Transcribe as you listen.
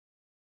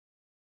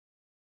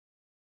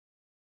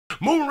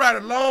Moving right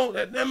along,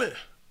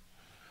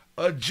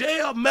 a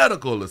jail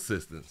medical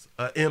assistant,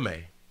 a MA,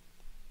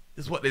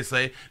 is what they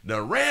say,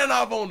 done ran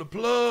off on the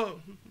plug.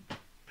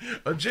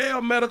 A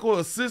jail medical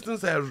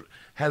assistant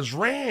has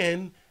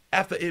ran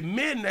after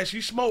admitting that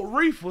she smoked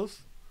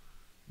reefers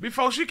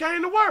before she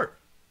came to work.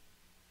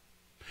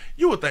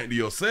 You would think to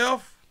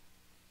yourself,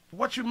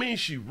 what you mean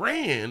she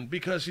ran?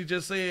 Because she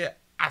just said,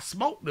 I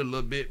smoked a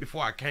little bit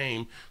before I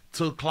came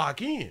to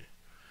clock in.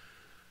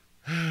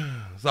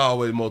 There's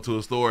always more to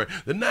a story.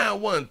 The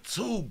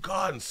 912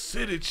 Garden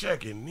City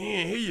checking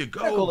in. Here you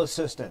go. Medical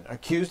assistant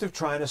accused of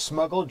trying to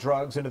smuggle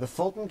drugs into the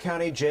Fulton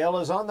County Jail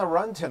is on the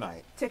run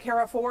tonight.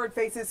 Takara Ford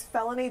faces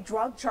felony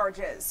drug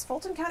charges.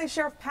 Fulton County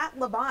Sheriff Pat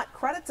Labatt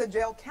credits a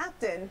jail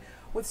captain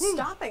with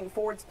stopping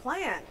Ford's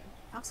plan.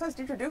 Fox 5's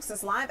Deidre Dukes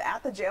is live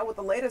at the jail with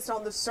the latest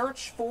on the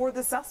search for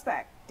the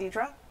suspect.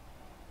 Deidre?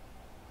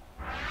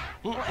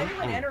 Well,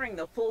 anyone entering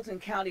the Fulton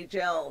County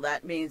Jail,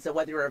 that means that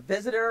whether you're a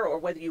visitor or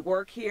whether you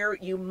work here,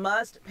 you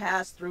must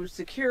pass through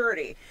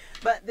security.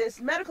 But this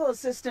medical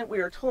assistant, we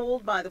are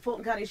told by the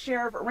Fulton County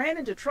Sheriff, ran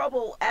into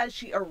trouble as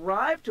she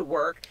arrived to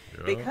work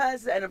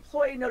because an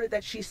employee noted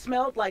that she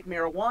smelled like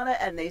marijuana,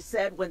 and they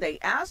said when they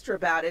asked her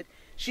about it,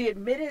 she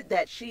admitted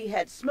that she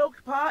had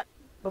smoked pot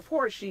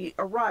before she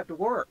arrived to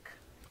work.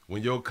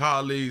 When your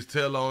colleagues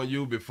tell on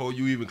you before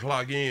you even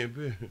clock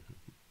in,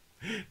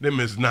 them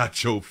is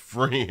not your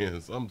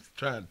friends. I'm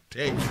trying to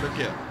tell you. Look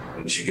at her.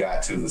 When she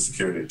got to the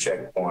security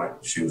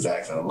checkpoint, she was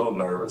acting a little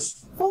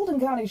nervous. Fulton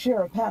County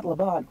Sheriff Pat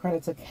Labatt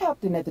credits a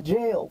captain at the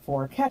jail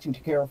for catching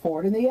Takara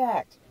Ford in the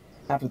act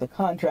after the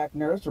contract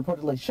nurse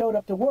reportedly showed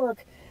up to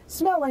work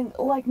smelling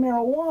like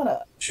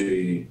marijuana.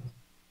 She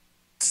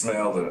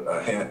smelled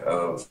a hint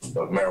of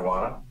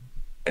marijuana,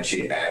 and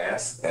she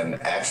asked, and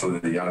actually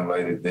the young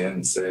lady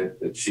then said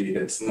that she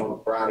had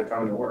smoked prior to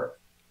coming to work,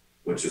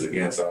 which is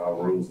against all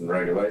rules and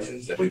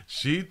regulations.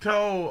 She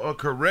told a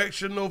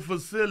correctional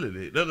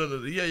facility,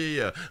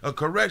 a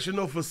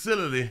correctional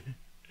facility,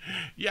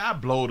 I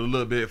blowed a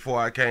little bit before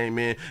I came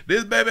in.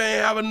 This baby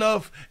ain't have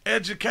enough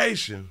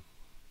education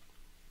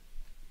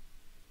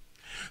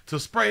to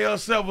spray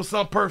herself with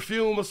some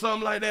perfume or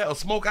something like that, or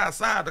smoke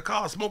outside the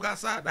car, smoke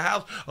outside the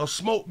house, or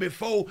smoke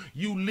before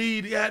you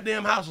leave the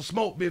goddamn house, or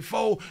smoke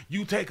before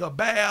you take a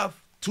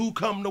bath to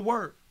come to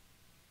work.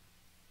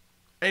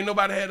 Ain't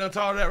nobody had done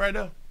taught her that right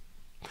there.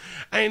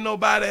 Ain't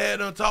nobody had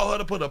done taught her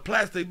to put a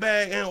plastic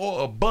bag and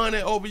or a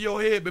bunny over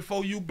your head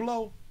before you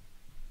blow,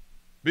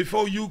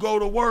 before you go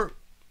to work.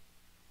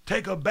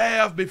 Take a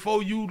bath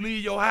before you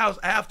leave your house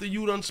after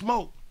you done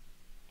smoke.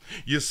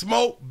 You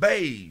smoke,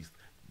 bathe,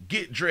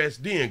 get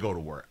dressed, then go to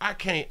work. I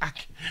can't.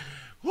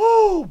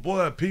 Whoo,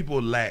 boy,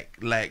 people lack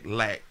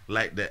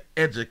the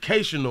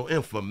educational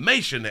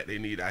information that they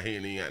need out here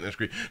in the United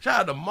States. Shout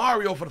out to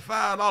Mario for the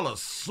 $5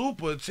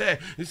 super chat.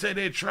 He said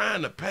they're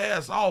trying to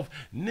pass off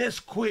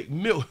Nesquik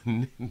milk.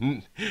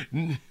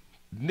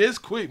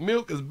 Nesquik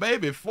milk is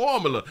baby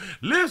formula.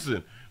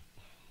 Listen,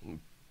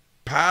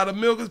 powdered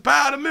milk is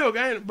powdered milk,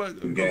 ain't it?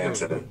 But began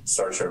to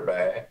search her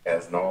bag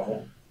as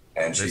normal.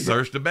 And they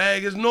searched the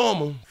bag as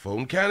normal.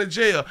 Fulton County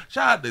Jail.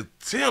 Shout out to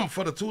Tim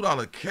for the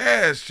 $2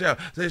 cash shout.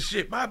 Said,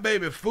 shit, my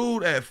baby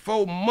food at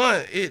 4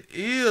 months. It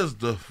is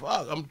the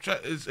fuck.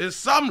 It's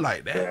something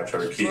like that. Grabbed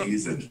her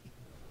keys and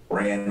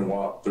ran and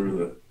walked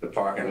through the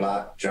parking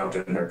lot, jumped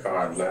in her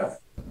car and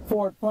left.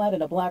 Ford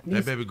planted a black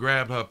That baby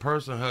grabbed her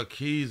purse and her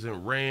keys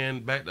and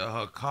ran back to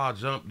her car,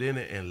 jumped in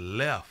it, and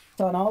left.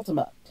 On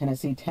Altima,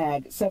 Tennessee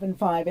tag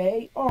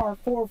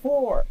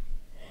 75A-R44.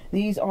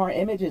 These are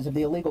images of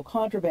the illegal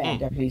contraband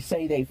deputies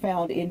say they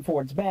found in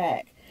Ford's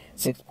bag.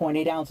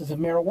 6.8 ounces of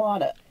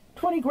marijuana,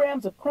 20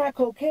 grams of crack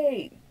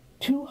cocaine,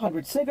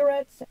 200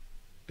 cigarettes.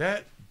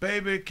 That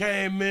baby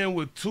came in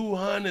with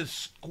 200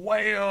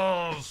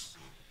 squares.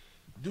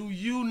 Do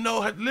you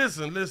know?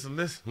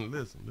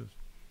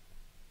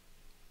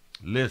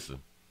 Listen.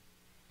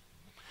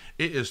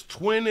 It is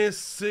 20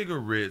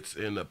 cigarettes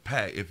in a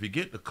pack. If you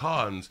get the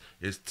cartons,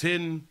 it's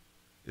 10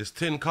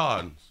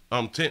 cartons.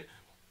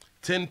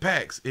 10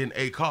 packs in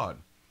a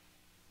carton.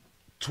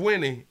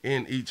 20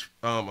 in each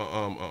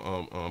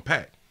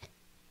pack.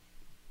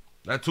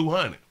 That's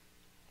 200.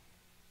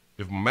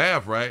 If my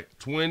math right,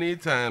 20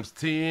 times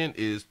 10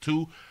 is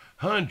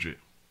 200.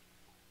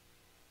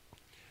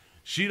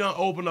 She done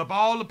opened up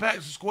all the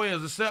packs of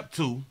squares except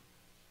 2,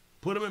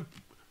 put them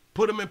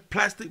in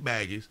plastic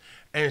baggies,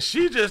 and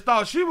she just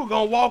thought she was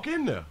gonna walk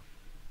in there.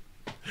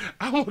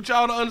 I want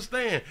y'all to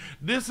understand,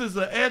 this is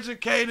an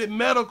educated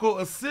medical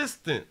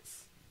assistant.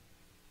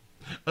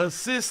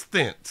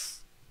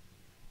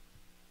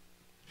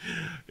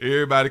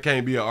 Everybody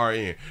can't be an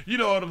RN. You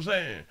know what I'm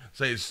saying?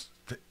 Say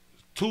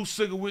two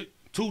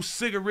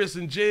cigarettes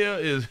in jail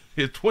is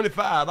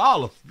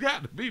 $25.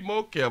 Got to be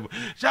more careful.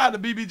 Shout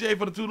out to BBJ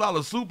for the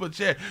 $2 super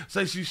chat.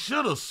 Say she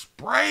should have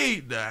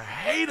sprayed the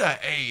hater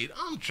aid.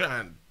 I'm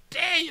trying to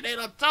tell you, they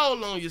done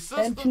told on you, sister.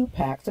 And 2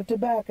 packs of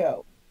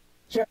tobacco.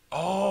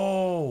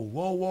 Oh,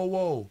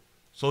 whoa.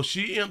 So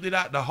she emptied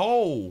out the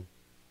whole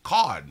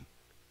carton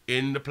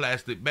in the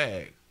plastic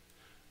bag.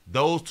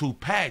 those 2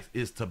 packs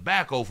is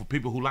tobacco for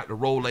people who like to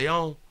roll their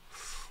own.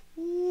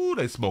 Ooh,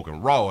 they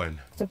smoking raw and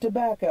of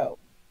tobacco.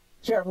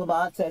 Sheriff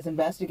Lamont says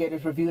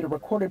investigators reviewed a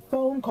recorded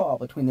phone call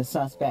between the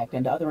suspect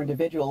and other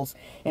individuals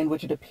in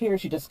which it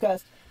appears she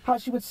discussed how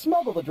she would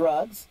smuggle the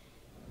drugs.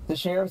 The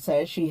sheriff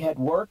says she had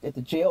worked at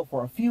the jail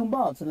for a few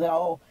months and that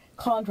all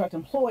contract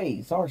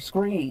employees are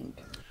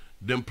screened.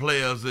 them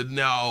players are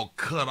now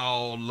cut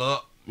all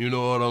up. You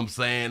know what I'm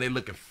saying? They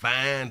looking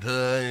fine to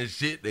her and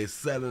shit. They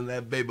selling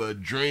that baby a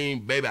dream.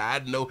 Baby, I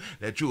know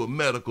that you a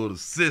medical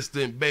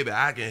assistant. Baby,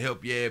 I can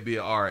help you be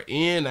an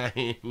RN. I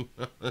ain't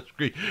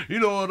you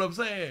know what I'm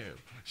saying?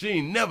 She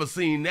ain't never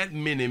seen that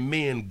many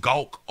men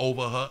gawk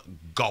over her.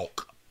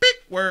 Gawk. Big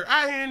word.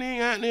 I ain't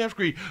got no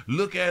screen.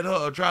 Look at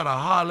her, try to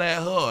holler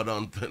at her.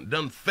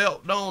 Done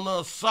felt on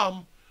her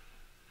something.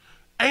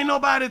 Ain't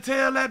nobody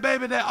tell that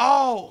baby that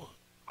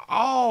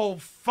all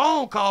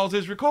phone calls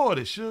is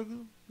recorded, sugar.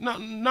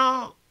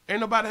 No, ain't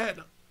nobody had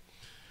no.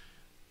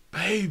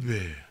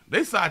 Baby,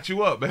 they sought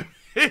you up, baby.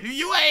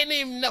 You ain't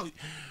even know.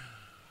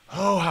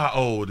 Oh, how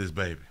old is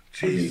baby?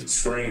 She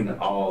screened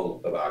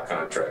all of our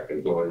contract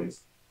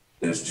employees.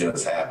 This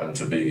just happened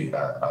to be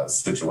a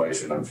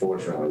situation,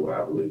 unfortunately, where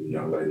I believe the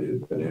young lady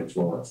has been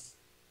influenced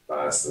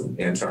by some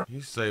internal. He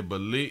say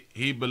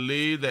he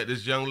believed that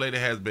this young lady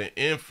has been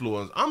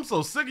influenced. I'm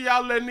so sick of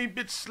y'all letting these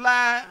bitches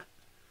slide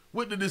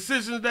with the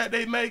decisions that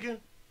they making.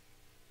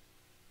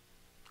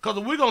 Because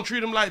if we're going to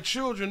treat them like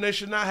children, they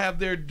should not have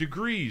their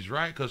degrees,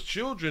 right? Because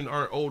children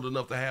aren't old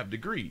enough to have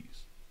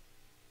degrees,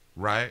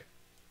 right?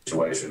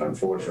 Situation,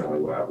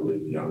 unfortunately, where I believe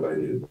the young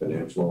lady has been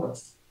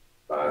influenced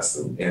by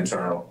some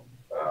internal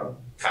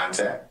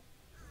contact.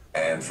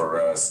 And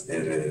for us,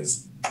 it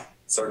is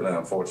certainly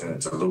unfortunate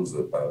to lose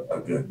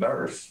a good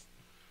nurse,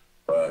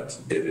 but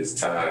it is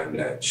time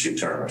that she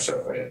turn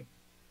herself in.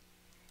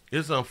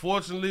 It's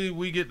unfortunately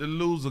we get to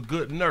lose a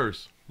good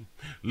nurse.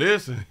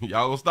 Listen,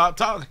 y'all gonna stop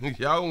talking.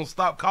 Y'all gonna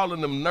stop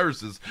calling them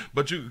nurses,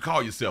 but you can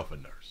call yourself a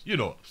nurse. You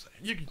know what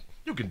I'm saying?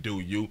 You can do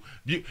you.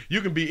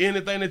 You can be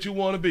anything that you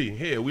want to be.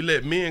 Hell, we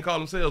let men call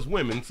themselves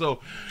women, so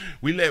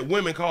we let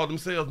women call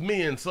themselves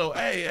men. So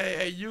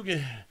hey, you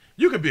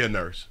can be a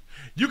nurse.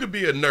 You can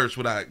be a nurse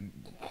without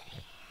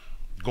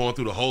going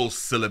through the whole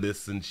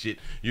syllabus and shit.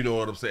 You know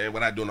what I'm saying?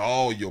 Without doing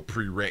all your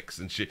prereqs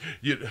and shit.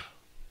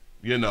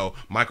 You know,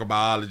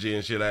 microbiology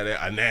and shit like that,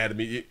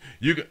 anatomy.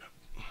 You can.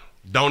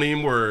 Don't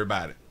even worry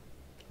about it.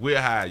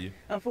 We'll hire you.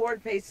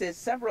 Ford faces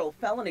several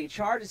felony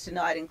charges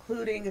tonight,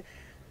 including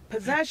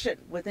possession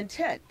with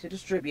intent to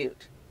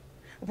distribute.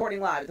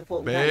 Reporting live at the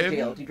Fulton County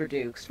Jail, Deidre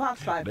Dukes,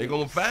 Fox 5 They News.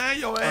 gonna find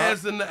your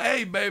ass in the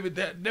A, baby.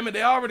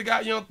 They already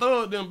got you on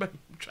third, them, baby.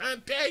 I'm trying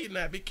to tell you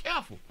now, be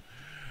careful.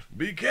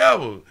 Be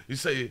careful. You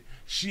say,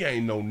 she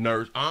ain't no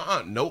nurse.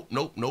 Nope.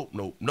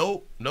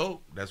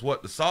 That's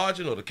what the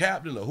sergeant or the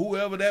captain or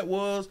whoever that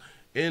was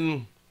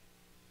in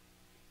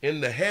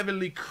the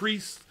heavily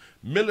creased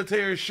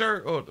military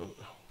shirt, or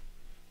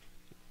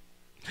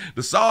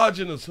the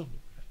sergeant or something.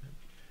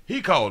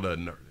 He called her a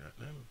nurse.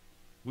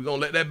 We're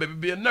gonna let that baby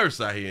be a nurse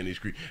out here in these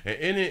streets.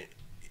 And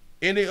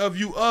any of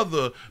you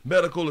other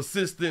medical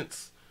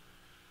assistants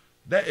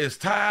that is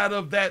tired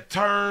of that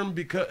term,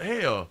 because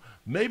hell,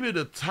 maybe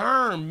the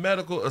term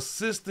medical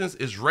assistance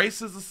is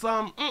racist or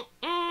something.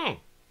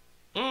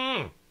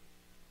 I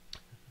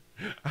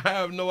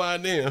have no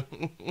idea.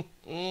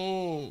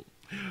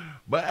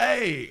 But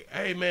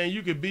hey man,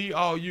 you can be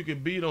all you can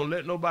be. Don't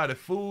let nobody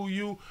fool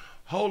you.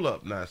 Hold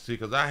up now, see,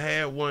 because I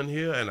had one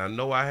here and I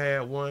know I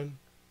had one.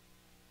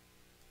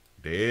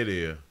 There it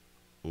is.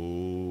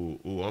 Ooh,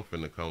 I'm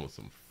finna come with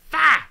some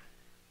fire.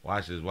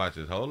 Watch this.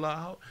 Hold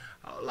up,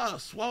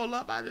 swole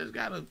up. I just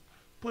gotta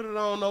put it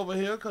on over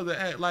here because it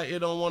act like it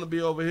don't want to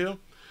be over here.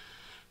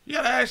 You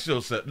gotta ask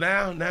yourself,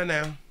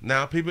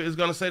 now people is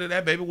gonna say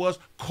that baby was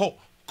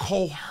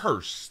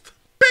coerced.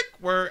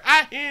 Word,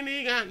 I ain't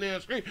even got no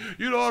screen.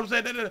 You know what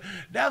I'm saying?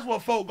 That's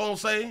what folk gonna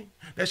say.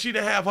 That she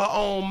didn't have her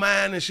own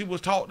mind and she was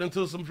talked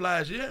into some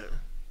flies. Yeah.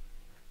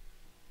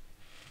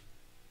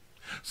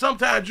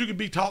 Sometimes you can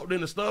be talked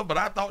into stuff, but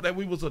I thought that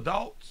we was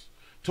adults.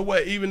 To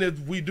where even if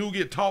we do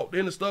get talked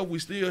into stuff, we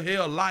still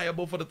held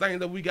liable for the things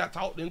that we got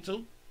talked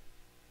into.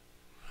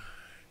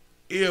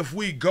 If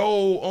we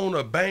go on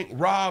a bank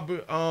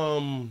robbery,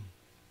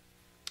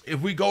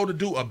 if we go to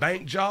do a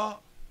bank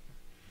job,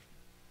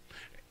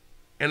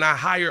 and I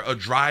hire a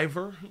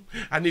driver,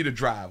 I need a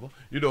driver,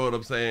 you know what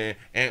I'm saying,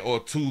 and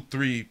or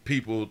 2-3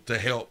 people to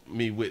help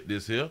me with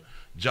this here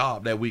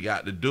job that we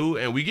got to do,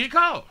 and we get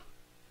caught.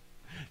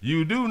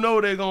 You do know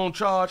they're gonna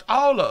charge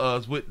all of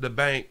us with the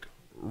bank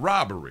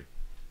robbery.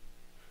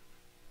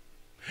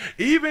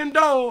 Even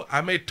though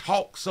I may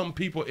talk some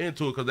people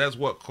into it, because that's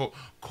what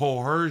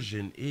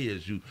coercion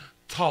is. You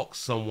talk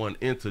someone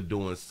into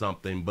doing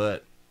something,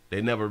 but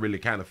they never really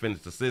kind of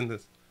finish the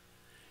sentence.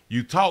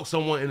 You talk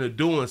someone into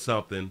doing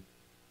something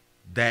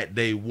that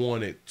they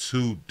wanted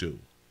to do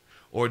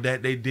or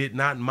that they did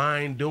not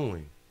mind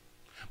doing.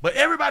 But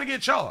everybody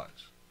get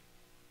charged.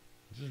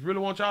 I just really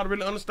want y'all to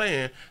really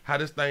understand how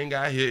this thing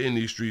out here in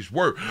these streets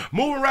work.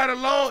 Moving right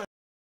along.